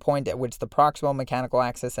 It is the point at which the proximal mechanical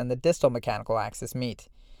axis and the distal mechanical axis meet.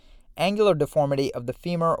 Angular deformity of the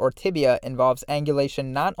femur or tibia involves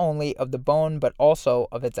angulation not only of the bone but also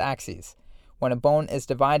of its axes. When a bone is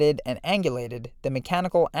divided and angulated, the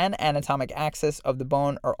mechanical and anatomic axis of the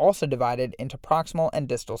bone are also divided into proximal and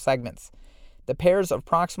distal segments. The pairs of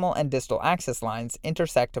proximal and distal axis lines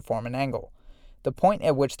intersect to form an angle. The point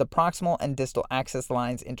at which the proximal and distal axis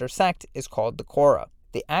lines intersect is called the CORA.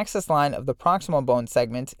 The axis line of the proximal bone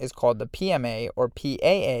segment is called the PMA or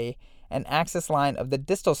PAA, and axis line of the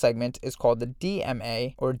distal segment is called the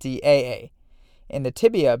DMA or DAA. In the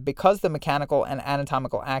tibia, because the mechanical and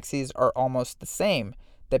anatomical axes are almost the same,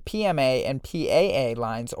 the PMA and PAA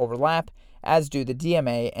lines overlap, as do the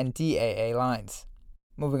DMA and DAA lines.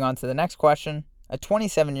 Moving on to the next question. A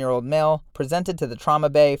 27-year-old male presented to the trauma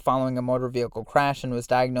bay following a motor vehicle crash and was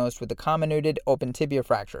diagnosed with a comminuted open tibia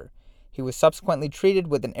fracture. He was subsequently treated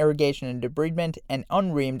with an irrigation and debridement and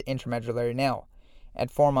unreamed intramedullary nail.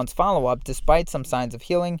 At 4 months follow-up, despite some signs of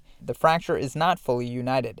healing, the fracture is not fully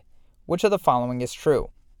united. Which of the following is true?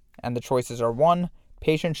 And the choices are 1.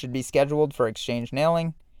 Patient should be scheduled for exchange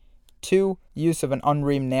nailing. 2. Use of an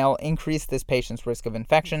unreamed nail increased this patient's risk of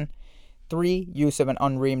infection. 3. Use of an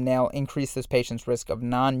unreamed nail increased this patient's risk of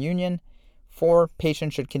non-union. 4.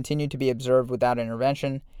 Patient should continue to be observed without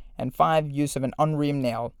intervention. And 5. Use of an unreamed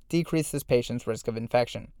nail decreased this patient's risk of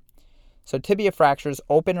infection. So tibia fractures,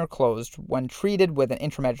 open or closed, when treated with an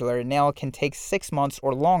intramedullary nail can take 6 months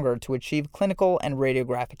or longer to achieve clinical and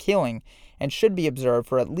radiographic healing and should be observed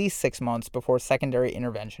for at least 6 months before secondary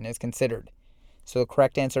intervention is considered. So the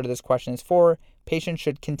correct answer to this question is 4. Patients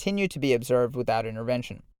should continue to be observed without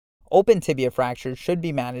intervention. Open tibia fractures should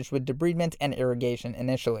be managed with debridement and irrigation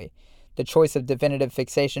initially. The choice of definitive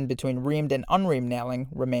fixation between reamed and unreamed nailing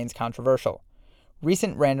remains controversial.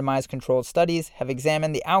 Recent randomized controlled studies have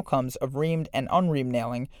examined the outcomes of reamed and unreamed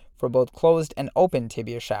nailing for both closed and open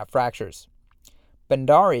tibia shaft fractures.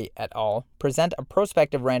 Bandari et al. Present a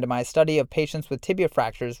prospective randomized study of patients with tibia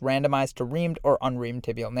fractures randomized to reamed or unreamed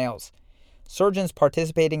tibial nails. Surgeons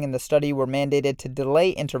participating in the study were mandated to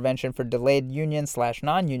delay intervention for delayed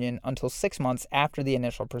union/non-union until 6 months after the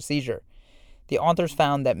initial procedure. The authors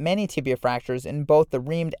found that many tibia fractures in both the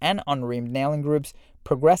reamed and unreamed nailing groups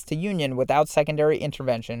progressed to union without secondary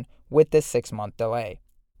intervention with this 6-month delay.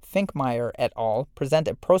 Finkmeyer et al. Present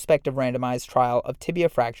a prospective randomized trial of tibia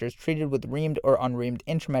fractures treated with reamed or unreamed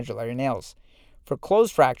intramedullary nails. For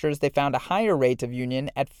closed fractures, they found a higher rate of union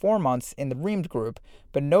at 4 months in the reamed group,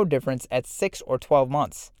 but no difference at 6 or 12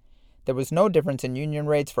 months. There was no difference in union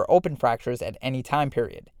rates for open fractures at any time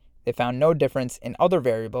period. They found no difference in other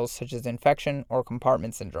variables such as infection or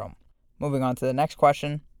compartment syndrome. Moving on to the next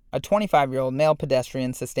question. A 25-year-old male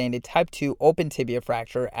pedestrian sustained a type 2 open tibia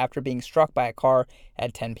fracture after being struck by a car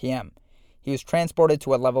at 10 p.m. He was transported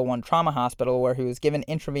to a level 1 trauma hospital where he was given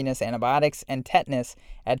intravenous antibiotics and tetanus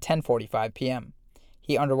at 10:45 p.m.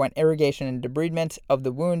 He underwent irrigation and debridement of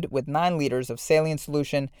the wound with 9 liters of saline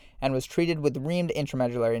solution and was treated with reamed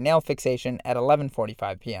intramedullary nail fixation at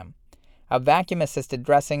 11:45 p.m. A vacuum-assisted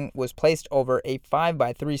dressing was placed over a 5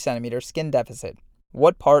 by 3 centimeter skin deficit.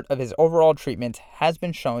 What part of his overall treatment has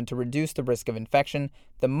been shown to reduce the risk of infection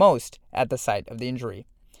the most at the site of the injury?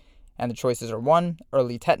 And the choices are 1.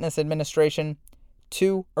 Early tetanus administration,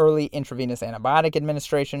 2. Early intravenous antibiotic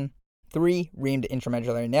administration, 3. Reamed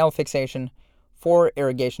intramedullary nail fixation, 4.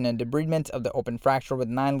 Irrigation and debridement of the open fracture with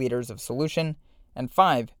 9 liters of solution, and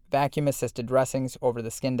 5. Vacuum-assisted dressings over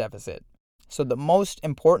the skin deficit. So the most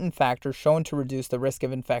important factor shown to reduce the risk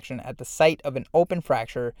of infection at the site of an open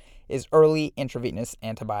fracture is early intravenous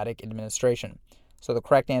antibiotic administration. So the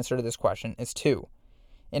correct answer to this question is 2.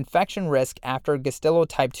 Infection risk after Gastillo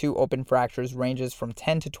type 2 open fractures ranges from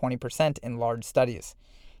 10 to 20% in large studies.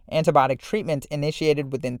 Antibiotic treatment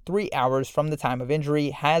initiated within 3 hours from the time of injury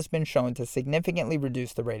has been shown to significantly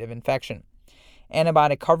reduce the rate of infection.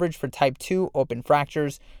 Antibiotic coverage for type 2 open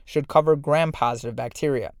fractures should cover gram-positive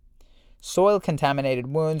bacteria. Soil-contaminated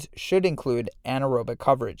wounds should include anaerobic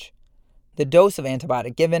coverage. The dose of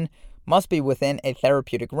antibiotic given must be within a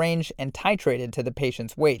therapeutic range and titrated to the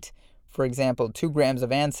patient's weight, for example, 2 grams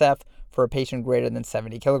of Ancef for a patient greater than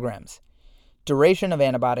 70 kilograms. Duration of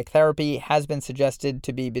antibiotic therapy has been suggested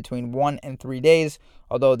to be between 1 and 3 days,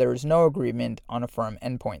 although there is no agreement on a firm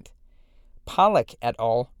endpoint. Pollack et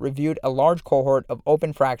al. Reviewed a large cohort of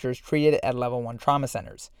open fractures treated at level 1 trauma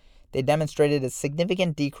centers. They demonstrated a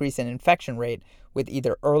significant decrease in infection rate with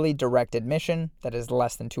either early direct admission, that is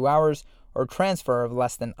less than 2 hours, or transfer of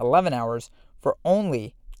less than 11 hours for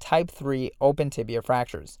only type 3 open tibia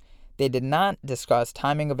fractures. They did not discuss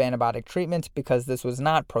timing of antibiotic treatment because this was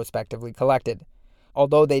not prospectively collected.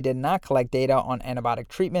 Although they did not collect data on antibiotic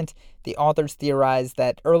treatment, the authors theorized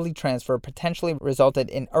that early transfer potentially resulted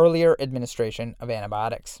in earlier administration of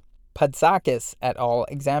antibiotics. Padzakis et al.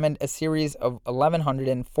 Examined a series of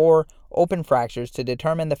 1,104 open fractures to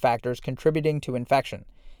determine the factors contributing to infection.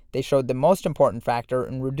 They showed the most important factor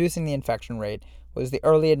in reducing the infection rate was the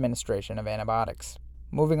early administration of antibiotics.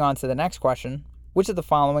 Moving on to the next question. Which of the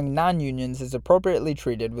following non-unions is appropriately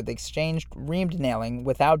treated with exchanged reamed nailing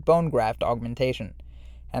without bone graft augmentation?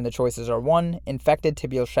 And the choices are 1. Infected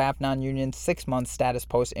tibial shaft non-union, 6 months status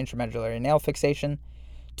post-intramedullary nail fixation.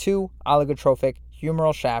 2. Oligotrophic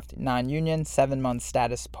humeral shaft non-union, 7 months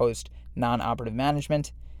status post-non-operative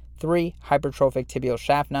management. 3. Hypertrophic tibial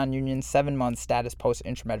shaft non-union, 7 months status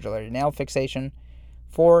post-intramedullary nail fixation.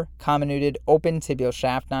 4. Comminuted open tibial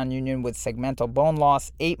shaft non-union with segmental bone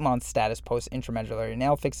loss, 8 months status post-intramedullary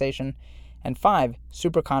nail fixation. And 5.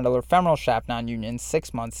 Supracondylar femoral shaft non-union,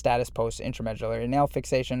 6 months status post-intramedullary nail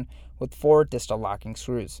fixation with 4 distal locking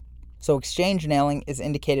screws. So exchange nailing is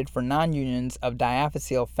indicated for non-unions of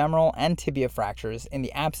diaphyseal femoral and tibia fractures in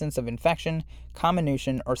the absence of infection,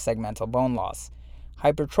 comminution, or segmental bone loss.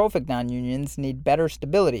 Hypertrophic non-unions need better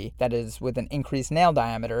stability, that is, with an increased nail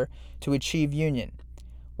diameter, to achieve union,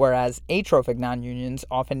 whereas atrophic non-unions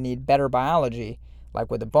often need better biology, like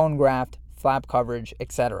with a bone graft, flap coverage,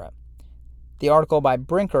 etc. The article by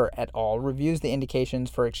Brinker et al. Reviews the indications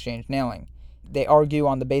for exchange nailing. They argue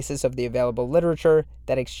on the basis of the available literature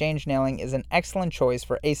that exchange nailing is an excellent choice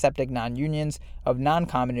for aseptic non-unions of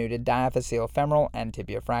non-comminuted diaphyseal femoral and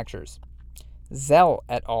tibia fractures. Zell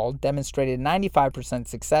et al. Demonstrated 95%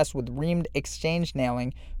 success with reamed exchange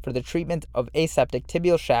nailing for the treatment of aseptic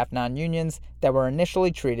tibial shaft non-unions that were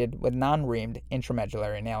initially treated with non-reamed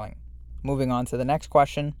intramedullary nailing. Moving on to the next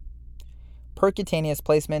question. Percutaneous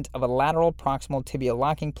placement of a lateral proximal tibial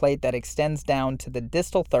locking plate that extends down to the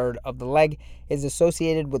distal third of the leg is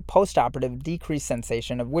associated with postoperative decreased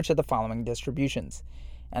sensation of which of the following distributions?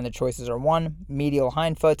 And the choices are 1. Medial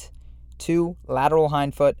hindfoot, 2. Lateral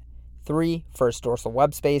hindfoot, 3. First dorsal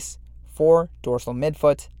web space, 4. Dorsal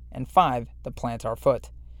midfoot, and 5. The plantar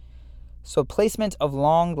foot. So placement of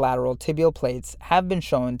long lateral tibial plates have been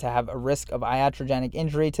shown to have a risk of iatrogenic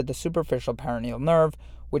injury to the superficial peroneal nerve,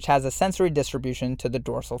 which has a sensory distribution to the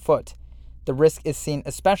dorsal foot. The risk is seen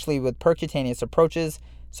especially with percutaneous approaches,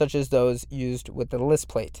 such as those used with the List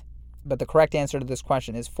plate. But the correct answer to this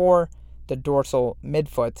question is 4. The dorsal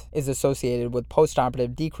midfoot is associated with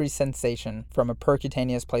postoperative decreased sensation from a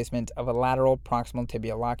percutaneous placement of a lateral proximal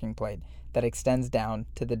tibial locking plate that extends down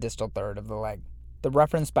to the distal third of the leg. The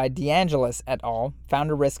reference by DeAngelis et al.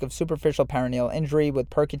 Found a risk of superficial peroneal injury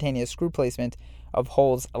with percutaneous screw placement of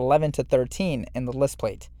holes 11 to 13 in the List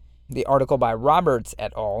plate. The article by Roberts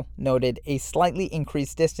et al. Noted a slightly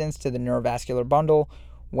increased distance to the neurovascular bundle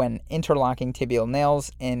when interlocking tibial nails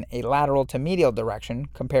in a lateral to medial direction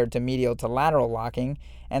compared to medial to lateral locking,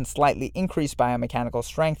 and slightly increased biomechanical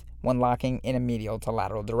strength when locking in a medial to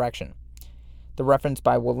lateral direction. The reference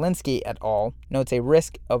by Walensky et al. Notes a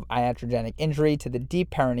risk of iatrogenic injury to the deep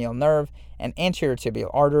peroneal nerve and anterior tibial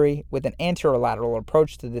artery with an anterolateral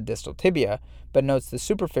approach to the distal tibia, but notes the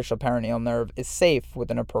superficial peroneal nerve is safe with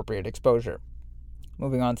an appropriate exposure.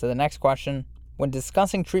 Moving on to the next question. When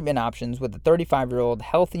discussing treatment options with a 35-year-old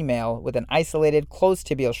healthy male with an isolated closed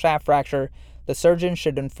tibial shaft fracture, the surgeon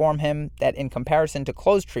should inform him that in comparison to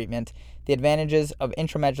closed treatment, the advantages of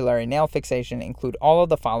intramedullary nail fixation include all of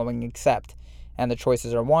the following except, and the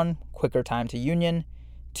choices are 1. Quicker time to union,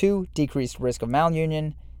 2. Decreased risk of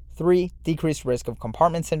malunion, 3. Decreased risk of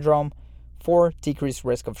compartment syndrome, 4. Decreased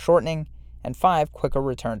risk of shortening, and 5. Quicker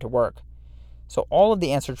return to work. So all of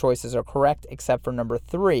the answer choices are correct except for number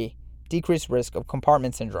 3, decreased risk of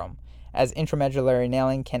compartment syndrome, as intramedullary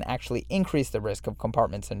nailing can actually increase the risk of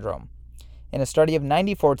compartment syndrome. In a study of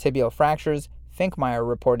 94 tibial fractures, Finkmeyer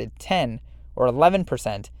reported 10, or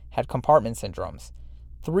 11%, had compartment syndromes.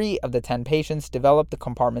 3 of the 10 patients developed the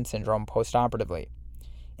compartment syndrome postoperatively.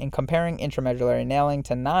 In comparing intramedullary nailing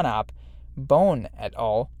to non-op, Bone et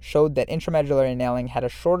al. Showed that intramedullary nailing had a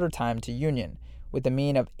shorter time to union, with a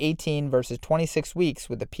mean of 18 versus 26 weeks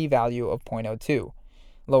with a p-value of 0.02.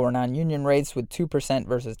 Lower non-union rates with 2%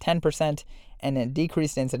 versus 10%, and a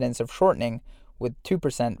decreased incidence of shortening with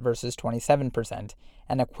 2% versus 27%,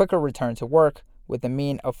 and a quicker return to work with a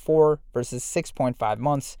mean of 4 versus 6.5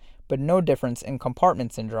 months, but no difference in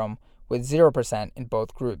compartment syndrome with 0% in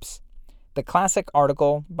both groups. The classic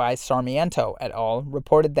article by Sarmiento et al.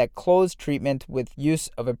 Reported that closed treatment with use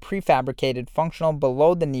of a prefabricated functional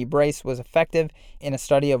below-the-knee brace was effective in a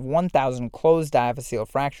study of 1,000 closed diaphyseal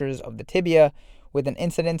fractures of the tibia with an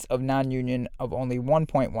incidence of non-union of only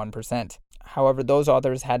 1.1%. However, those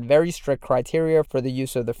authors had very strict criteria for the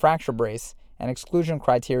use of the fracture brace, and exclusion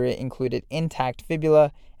criteria included intact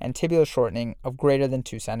fibula and tibial shortening of greater than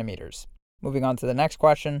 2 centimeters. Moving on to the next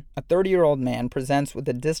question. A 30-year-old man presents with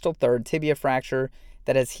a distal third tibia fracture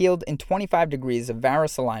that has healed in 25 degrees of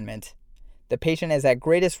varus alignment. The patient is at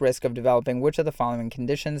greatest risk of developing which of the following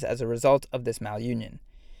conditions as a result of this malunion?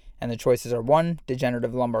 And the choices are 1.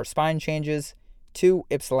 Degenerative lumbar spine changes, 2.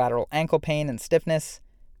 Ipsilateral ankle pain and stiffness,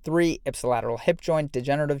 3. Ipsilateral hip joint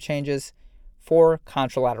degenerative changes, 4.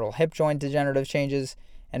 Contralateral hip joint degenerative changes,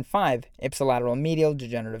 and 5. Ipsilateral medial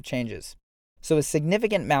degenerative changes. So a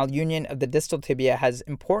significant malunion of the distal tibia has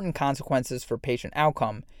important consequences for patient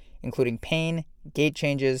outcome, including pain, gait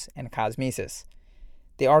changes, and cosmesis.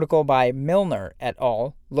 The article by Milner et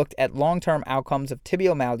al. Looked at long-term outcomes of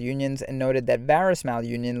tibial malunions and noted that varus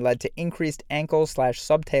malunion led to increased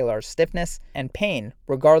ankle/subtalar stiffness and pain,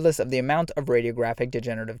 regardless of the amount of radiographic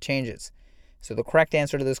degenerative changes. So the correct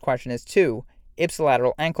answer to this question is 2,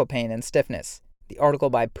 ipsilateral ankle pain and stiffness. The article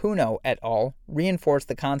by Puno et al. Reinforced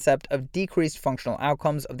the concept of decreased functional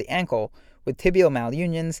outcomes of the ankle with tibial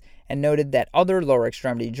malunions and noted that other lower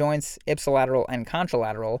extremity joints, ipsilateral and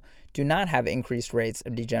contralateral, do not have increased rates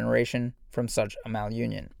of degeneration from such a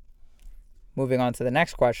malunion. Moving on to the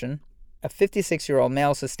next question. A 56-year-old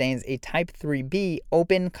male sustains a type 3B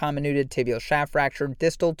open comminuted tibial shaft fracture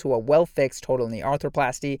distal to a well-fixed total knee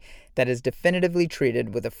arthroplasty that is definitively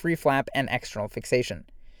treated with a free flap and external fixation.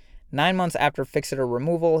 9 months after fixator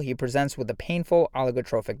removal, he presents with a painful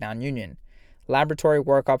oligotrophic nonunion. Laboratory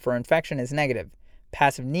workup for infection is negative.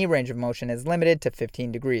 Passive knee range of motion is limited to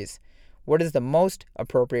 15 degrees. What is the most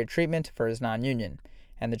appropriate treatment for his nonunion?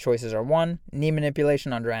 And the choices are 1. Knee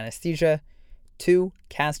manipulation under anesthesia, 2.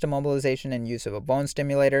 Cast immobilization and use of a bone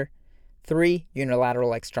stimulator, 3.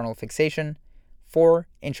 Unilateral external fixation, 4.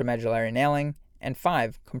 Intramedullary nailing, and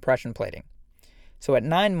 5. Compression plating. So at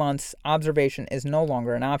 9 months, observation is no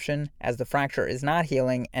longer an option as the fracture is not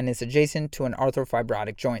healing and is adjacent to an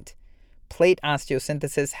arthrofibrotic joint. Plate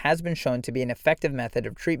osteosynthesis has been shown to be an effective method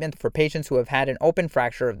of treatment for patients who have had an open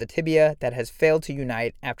fracture of the tibia that has failed to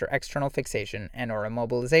unite after external fixation and/or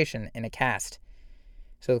immobilization in a cast.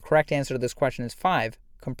 So the correct answer to this question is 5,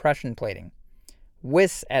 compression plating.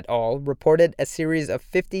 Wyss et al. Reported a series of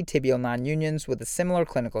 50 tibial nonunions with a similar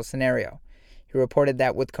clinical scenario. He reported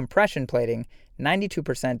that with compression plating,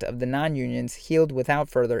 92% of the nonunions healed without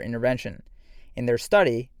further intervention. In their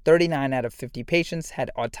study, 39 out of 50 patients had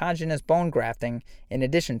autogenous bone grafting in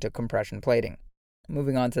addition to compression plating.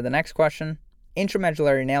 Moving on to the next question.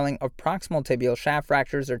 Intramedullary nailing of proximal tibial shaft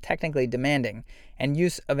fractures are technically demanding, and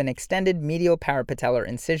use of an extended medial parapatellar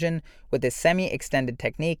incision with a semi-extended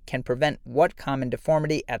technique can prevent what common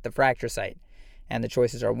deformity at the fracture site? And the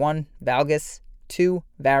choices are 1. Valgus, 2.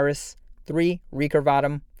 Varus, 3.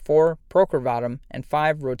 Recurvatum, 4. Procurvatum, and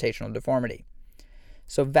 5. Rotational deformity.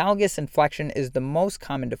 So valgus inflection is the most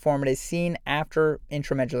common deformity seen after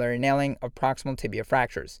intramedullary nailing of proximal tibia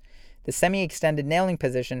fractures. The semi-extended nailing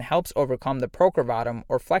position helps overcome the procurvatum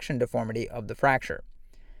or flexion deformity of the fracture.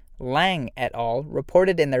 Lang et al.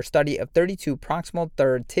 Reported in their study of 32 proximal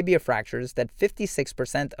third tibia fractures that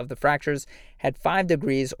 56% of the fractures had 5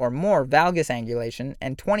 degrees or more valgus angulation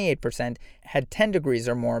and 28% had 10 degrees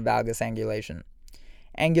or more valgus angulation.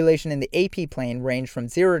 Angulation in the AP plane ranged from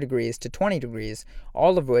 0 degrees to 20 degrees,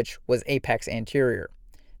 all of which was apex anterior.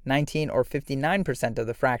 19 or 59% of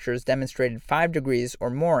the fractures demonstrated 5 degrees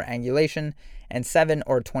or more angulation, and 7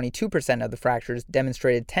 or 22% of the fractures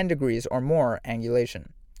demonstrated 10 degrees or more angulation.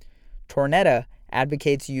 Tornetta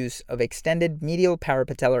advocates use of extended medial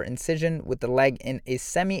parapatellar incision with the leg in a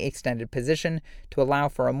semi-extended position to allow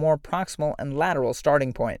for a more proximal and lateral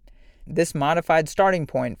starting point. This modified starting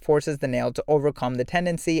point forces the nail to overcome the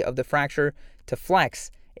tendency of the fracture to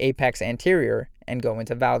flex apex anterior and go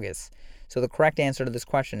into valgus. So the correct answer to this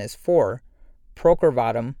question is 4.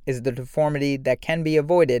 Procurvatum is the deformity that can be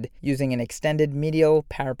avoided using an extended medial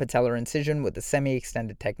parapatellar incision with the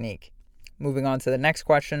semi-extended technique. Moving on to the next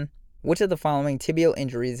question. Which of the following tibial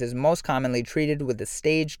injuries is most commonly treated with a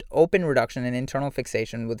staged open reduction and internal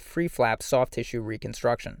fixation with free flap soft tissue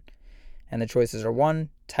reconstruction? And the choices are 1.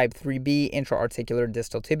 Type 3B intra-articular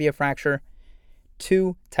distal tibia fracture,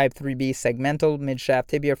 2. Type 3B segmental midshaft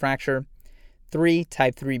tibia fracture, 3.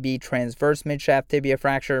 Type 3B transverse midshaft tibia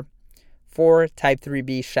fracture, 4. Type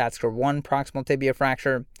 3B Schatzker 1 proximal tibia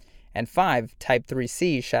fracture, and 5. Type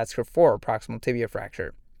 3C Schatzker 4 proximal tibia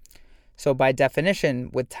fracture. So by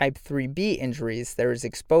definition, with type 3B injuries, there is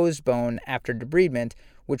exposed bone after debridement,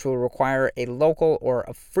 which will require a local or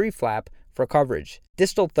a free flap for coverage.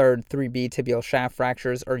 Distal third 3B tibial shaft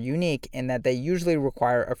fractures are unique in that they usually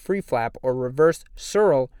require a free flap or reverse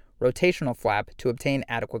sural rotational flap to obtain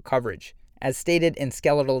adequate coverage. As stated in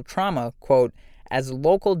skeletal trauma, quote, as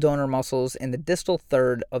local donor muscles in the distal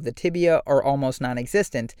third of the tibia are almost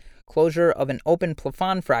non-existent, closure of an open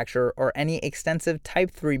plafond fracture or any extensive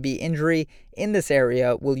type 3B injury in this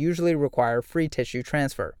area will usually require free tissue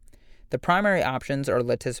transfer. The primary options are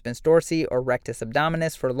latissimus dorsi or rectus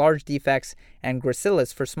abdominis for large defects and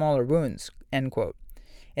gracilis for smaller wounds, end quote.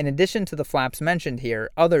 In addition to the flaps mentioned here,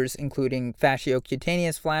 others, including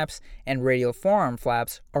fasciocutaneous flaps and radial forearm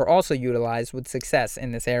flaps, are also utilized with success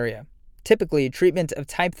in this area. Typically, treatment of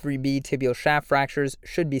type 3B tibial shaft fractures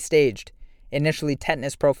should be staged. Initially,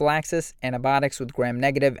 tetanus prophylaxis, antibiotics with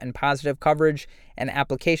gram-negative and positive coverage, and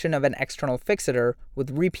application of an external fixator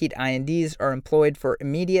with repeat INDs are employed for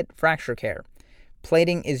immediate fracture care.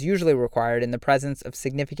 Plating is usually required in the presence of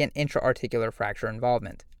significant intra-articular fracture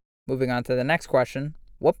involvement. Moving on to the next question.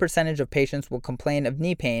 What percentage of patients will complain of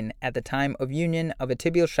knee pain at the time of union of a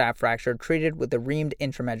tibial shaft fracture treated with a reamed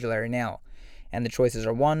intramedullary nail? And the choices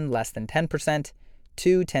are 1. Less than 10%,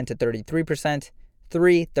 2. 10 to 33%,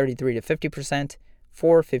 3. 33 to 50%,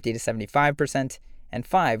 4. 50 to 75%, and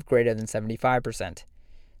 5. Greater than 75%.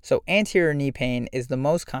 So anterior knee pain is the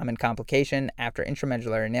most common complication after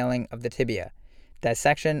intramedullary nailing of the tibia.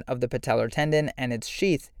 Dissection of the patellar tendon and its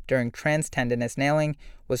sheath during transtendinous nailing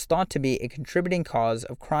was thought to be a contributing cause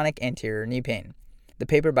of chronic anterior knee pain. The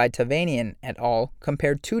paper by Tavanian et al.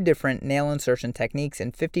 Compared 2 different nail insertion techniques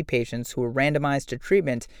in 50 patients who were randomized to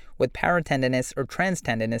treatment with paratendinous or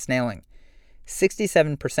transtendinous nailing.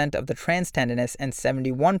 67% of the transtendinous and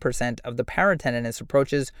 71% of the paratendinous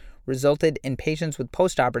approaches resulted in patients with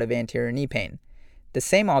postoperative anterior knee pain. The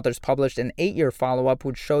same authors published an 8-year follow-up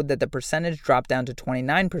which showed that the percentage dropped down to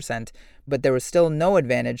 29%, but there was still no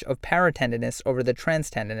advantage of paratendinous over the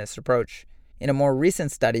transtendinous approach. In a more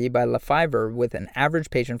recent study by Lefevre with an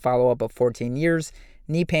average patient follow-up of 14 years,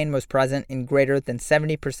 knee pain was present in greater than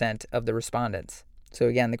 70% of the respondents. So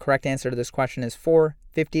again, the correct answer to this question is 4.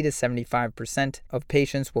 50 to 75% of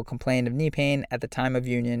patients will complain of knee pain at the time of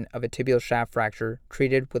union of a tibial shaft fracture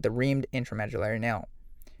treated with a reamed intramedullary nail.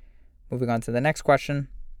 Moving on to the next question.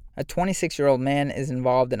 A 26-year-old man is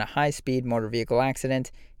involved in a high-speed motor vehicle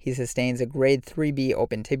accident. He sustains a grade 3B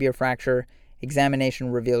open tibia fracture.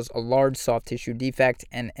 Examination reveals a large soft tissue defect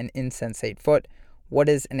and an insensate foot. What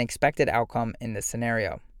is an expected outcome in this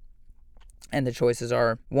scenario? And the choices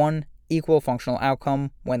are 1. Equal functional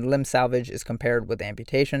outcome when limb salvage is compared with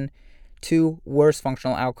amputation. 2. Worse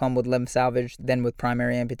functional outcome with limb salvage than with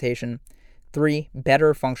primary amputation. 3.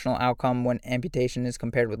 Better functional outcome when amputation is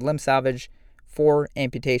compared with limb salvage. 4.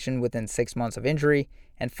 Amputation within 6 months of injury.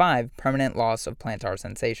 And 5. Permanent loss of plantar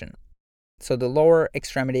sensation. So the Lower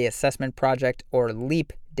Extremity Assessment Project, or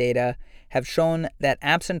LEAP data have shown that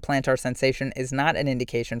absent plantar sensation is not an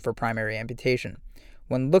indication for primary amputation.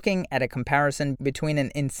 When looking at a comparison between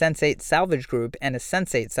an insensate salvage group and a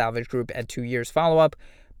sensate salvage group at 2 years follow-up,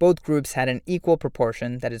 both groups had an equal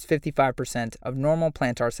proportion, that is 55%, of normal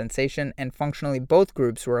plantar sensation, and functionally both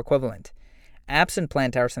groups were equivalent. Absent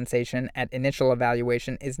plantar sensation at initial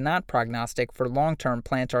evaluation is not prognostic for long-term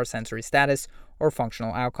plantar sensory status or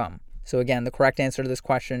functional outcome. So again, the correct answer to this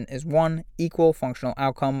question is 1, equal functional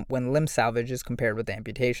outcome when limb salvage is compared with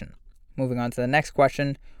amputation. Moving on to the next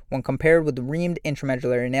question, when compared with reamed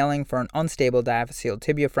intramedullary nailing for an unstable diaphyseal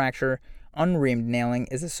tibia fracture, unreamed nailing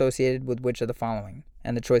is associated with which of the following?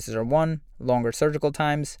 And the choices are 1, longer surgical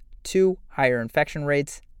times, 2, higher infection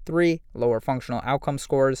rates, 3, lower functional outcome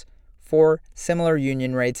scores, 4, similar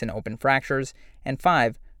union rates in open fractures, and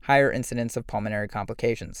 5, higher incidence of pulmonary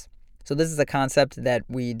complications. So this is a concept that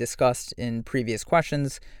we discussed in previous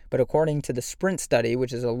questions, but according to the SPRINT study,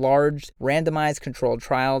 which is a large randomized controlled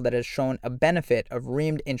trial that has shown a benefit of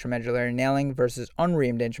reamed intramedullary nailing versus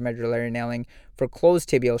unreamed intramedullary nailing for closed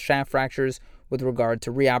tibial shaft fractures with regard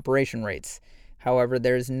to reoperation rates. However,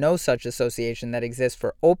 there is no such association that exists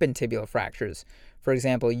for open tibial fractures. For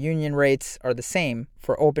example, union rates are the same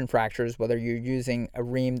for open fractures whether you're using a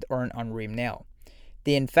reamed or an unreamed nail.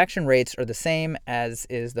 The infection rates are the same as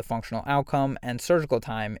is the functional outcome, and surgical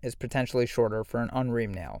time is potentially shorter for an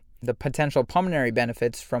unreamed nail. The potential pulmonary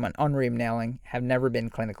benefits from an unreamed nailing have never been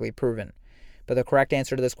clinically proven. But the correct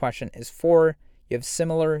answer to this question is 4. You have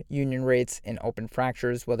similar union rates in open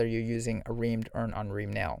fractures whether you're using a reamed or an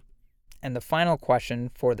unreamed nail. And the final question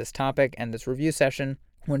for this topic and this review session,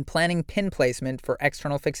 when planning pin placement for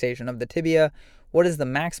external fixation of the tibia, what is the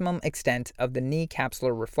maximum extent of the knee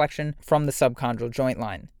capsular reflection from the subchondral joint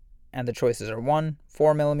line? And the choices are 1,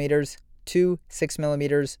 4 millimeters, 2, 6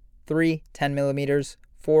 millimeters, 3, 10 millimeters,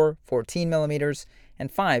 4, 14 millimeters,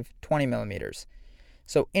 and 5, 20 millimeters.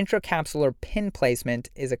 So intracapsular pin placement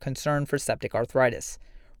is a concern for septic arthritis.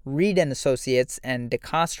 Reed and Associates and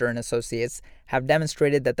DeCoster and Associates have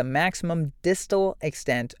demonstrated that the maximum distal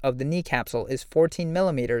extent of the knee capsule is 14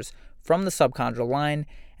 millimeters from the subchondral line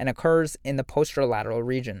and occurs in the posterolateral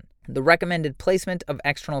region. The recommended placement of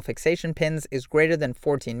external fixation pins is greater than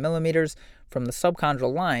 14 millimeters from the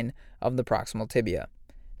subchondral line of the proximal tibia.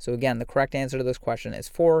 So again, the correct answer to this question is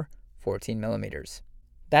 4, 14 millimeters.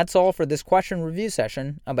 That's all for this question review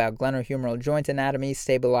session about glenohumeral joint anatomy,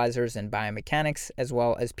 stabilizers, and biomechanics, as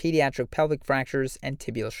well as pediatric pelvic fractures and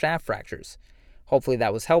tibial shaft fractures. Hopefully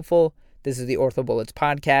that was helpful. This is the OrthoBullets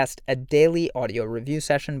podcast, a daily audio review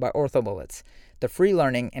session by OrthoBullets, the free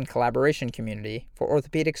learning and collaboration community for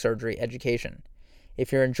orthopedic surgery education.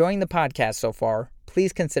 If you're enjoying the podcast so far,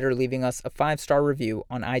 please consider leaving us a 5-star review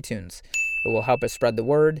on iTunes. It will help us spread the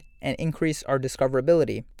word and increase our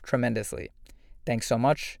discoverability tremendously. Thanks so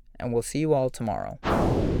much, and we'll see you all tomorrow.